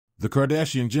The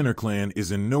Kardashian-Jenner clan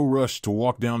is in no rush to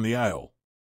walk down the aisle.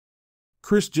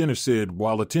 Kris Jenner said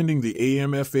while attending the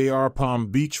amfAR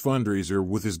Palm Beach fundraiser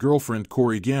with his girlfriend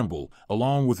Corey Gamble,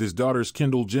 along with his daughters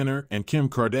Kendall Jenner and Kim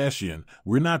Kardashian,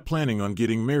 "We're not planning on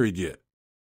getting married yet.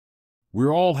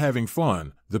 We're all having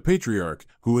fun," the patriarch,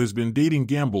 who has been dating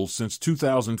Gamble since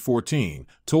 2014,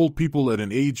 told people at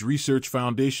an Age Research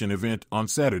Foundation event on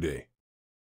Saturday.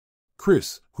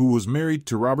 Kris, who was married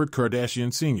to Robert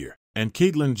Kardashian Sr. and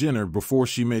Caitlyn Jenner before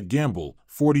she met Gamble,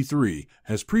 43,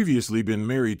 has previously been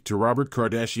married to Robert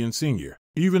Kardashian Sr.,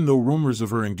 even though rumors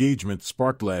of her engagement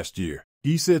sparked last year.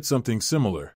 He said something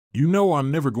similar. "You know I'm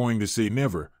never going to say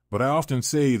never, but I often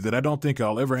say that I don't think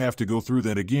I'll ever have to go through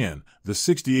that again," the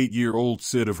 68-year-old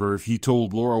said of her. He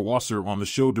told Laura Wasser on the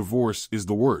show Divorce is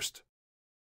the Worst.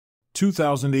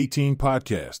 2018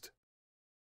 podcast.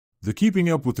 The Keeping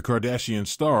Up with the Kardashians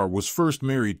star was first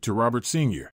married to Robert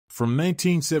Sr. from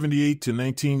 1978 to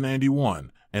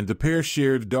 1991, and the pair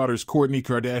shared daughters Kourtney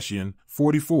Kardashian,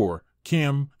 44,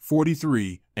 Kim,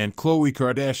 43, and Khloe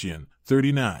Kardashian,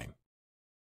 39.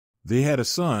 They had a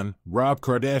son, Rob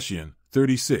Kardashian,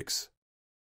 36.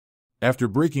 After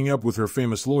breaking up with her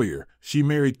famous lawyer, she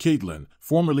married Caitlyn,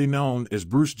 formerly known as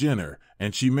Bruce Jenner,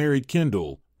 and she married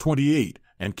Kendall, 28,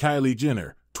 and Kylie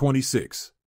Jenner,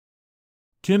 26.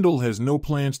 Kendall has no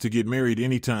plans to get married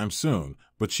anytime soon,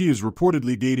 but she is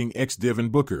reportedly dating ex-Devin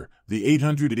Booker, the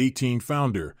 818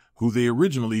 founder, who they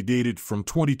originally dated from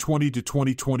 2020 to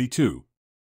 2022.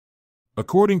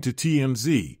 According to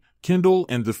TMZ, Kendall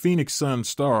and the Phoenix Sun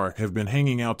star have been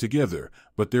hanging out together,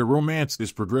 but their romance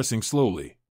is progressing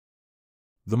slowly.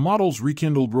 The model's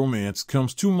rekindled romance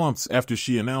comes 2 months after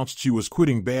she announced she was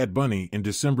quitting Bad Bunny in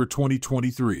December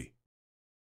 2023.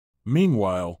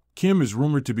 Meanwhile, Kim is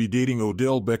rumored to be dating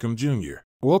Odell Beckham Jr.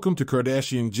 Welcome to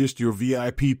Kardashian Gist, your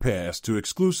VIP pass to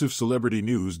exclusive celebrity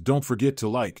news. Don't forget to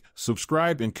like,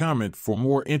 subscribe, and comment for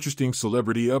more interesting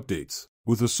celebrity updates.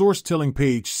 With a source telling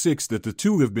Page 6 that the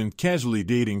two have been casually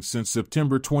dating since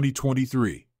September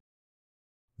 2023.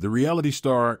 The reality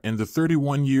star and the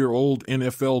 31-year-old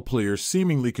NFL player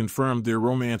seemingly confirmed their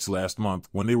romance last month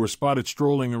when they were spotted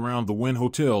strolling around the Wynn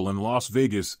Hotel in Las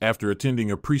Vegas after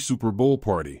attending a pre-Super Bowl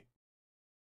party.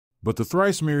 But the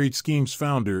thrice-married Schemes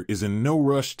founder is in no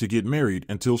rush to get married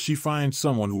until she finds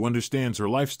someone who understands her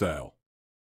lifestyle.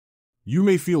 You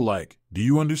may feel like, do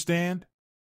you understand?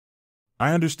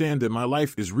 I understand that my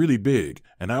life is really big,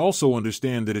 and I also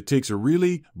understand that it takes a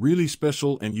really, really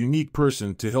special and unique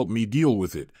person to help me deal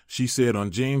with it, she said on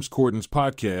James Corden's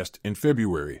podcast in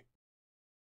February.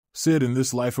 Said in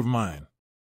This Life of Mine,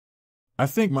 "I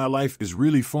think my life is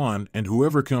really fun, and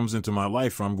whoever comes into my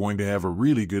life I'm going to have a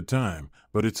really good time,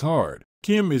 but it's hard."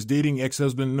 Kim is dating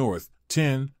ex-husband North,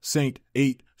 10, Saint,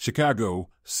 8, Chicago,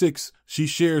 6. She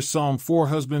shares Psalm 4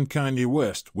 husband Kanye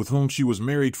West, with whom she was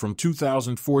married from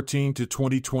 2014 to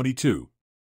 2022.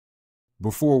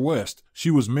 Before West,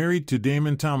 she was married to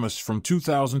Damon Thomas from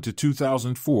 2000 to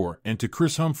 2004 and to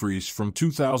Kris Humphries from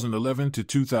 2011 to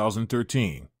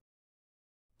 2013.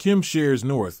 Kim shares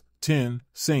North, 10,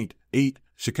 Saint, 8,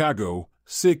 Chicago,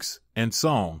 6, and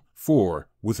Psalm 4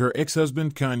 with her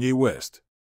ex-husband Kanye West.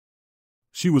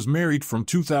 She was married from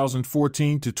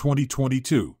 2014 to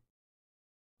 2022.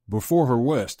 Before her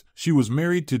West, she was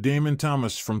married to Damon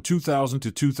Thomas from 2000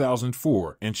 to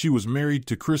 2004, and she was married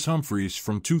to Kris Humphries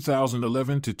from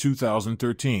 2011 to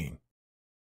 2013.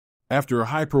 After a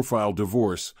high-profile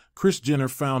divorce, Kris Jenner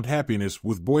found happiness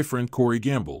with boyfriend Corey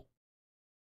Gamble.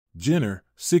 Jenner,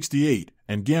 68,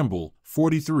 and Gamble,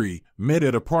 43, met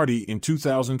at a party in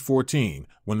 2014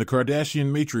 when the Kardashian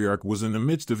matriarch was in the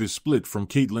midst of his split from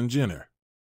Caitlyn Jenner.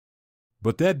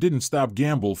 But that didn't stop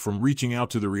Gamble from reaching out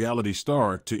to the reality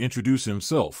star to introduce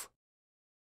himself.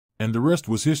 And the rest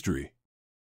was history.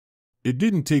 It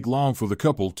didn't take long for the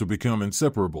couple to become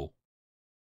inseparable.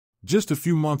 Just a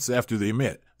few months after they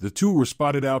met, the two were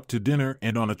spotted out to dinner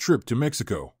and on a trip to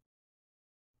Mexico.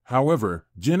 However,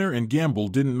 Jenner and Gamble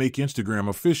didn't make Instagram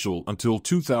official until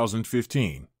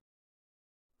 2015.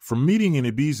 From meeting in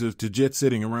Ibiza to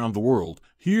jet-setting around the world,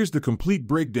 here's the complete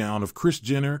breakdown of Kris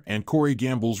Jenner and Corey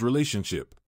Gamble's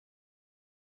relationship.